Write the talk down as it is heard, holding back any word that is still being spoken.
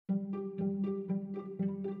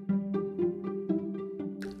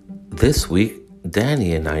This week,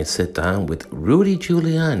 Danny and I sit down with Rudy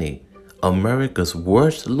Giuliani, America's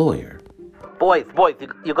worst lawyer. Boys,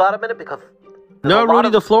 you got a minute? Because no, Rudy,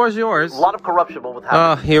 the floor is yours. A lot of corruption with what's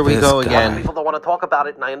happening. Oh, here we go again. People don't want to talk about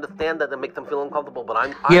it, and I understand that it makes them feel uncomfortable,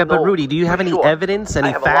 but but Rudy, do you have any evidence,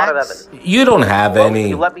 any facts? I have a lot of evidence. You don't have any. If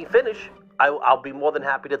you let me finish, I'll be more than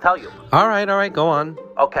happy to tell you. All right, go on.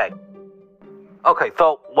 Okay,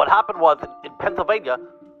 so what happened was, in Pennsylvania,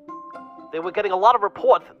 they were getting a lot of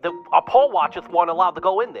reports that our poll watchers weren't allowed to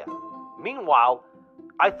go in there. Meanwhile,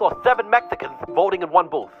 I saw 7 Mexicans voting in one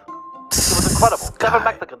booth. It was incredible. 7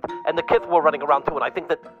 Mexicans. And the kids were running around too. And I think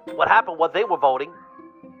that what happened was they were voting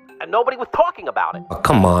and nobody was talking about it. Oh,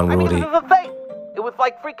 come on, Rudy. I mean, this is a thing. It was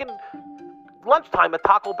like freaking lunchtime at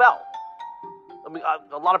Taco Bell. I mean,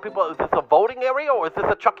 a lot of people, is this a voting area or is this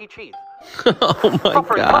a Chuck E. Cheese? Oh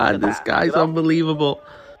my God, this guy's unbelievable.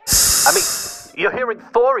 I mean, you're hearing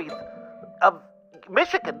stories of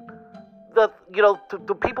Michigan. The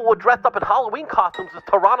people were dressed up in Halloween costumes as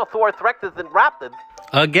Tyrannosaurus Rexes and Raptors.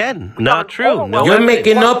 Again, not true. No, you're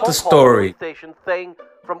making up the story. Stations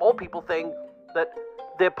from old people saying that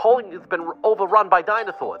their polling has been overrun by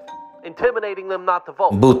dinosaurs, intimidating them not to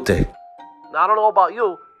vote. Bute. Now, I don't know about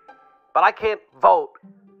you, but I can't vote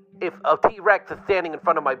if a T-Rex is standing in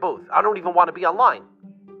front of my booth. I don't even want to be online.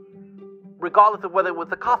 Regardless of whether it was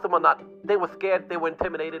a costume or not, they were scared, they were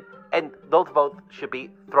intimidated, and those votes should be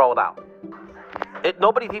thrown out.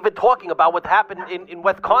 Nobody's even talking about what happened in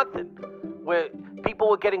Wisconsin, where people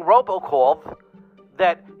were getting robocalls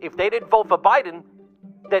that if they didn't vote for Biden,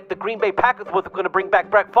 that the Green Bay Packers was going to bring back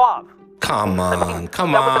Brett Favre. Come on. That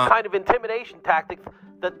was the kind of intimidation tactics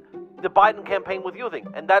that the Biden campaign was using,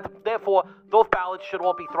 and therefore those ballots should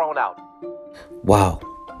all be thrown out. Wow.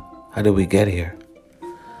 How did we get here?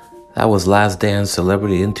 That was Last Dance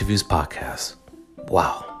Celebrity Interviews Podcast.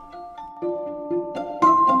 Wow.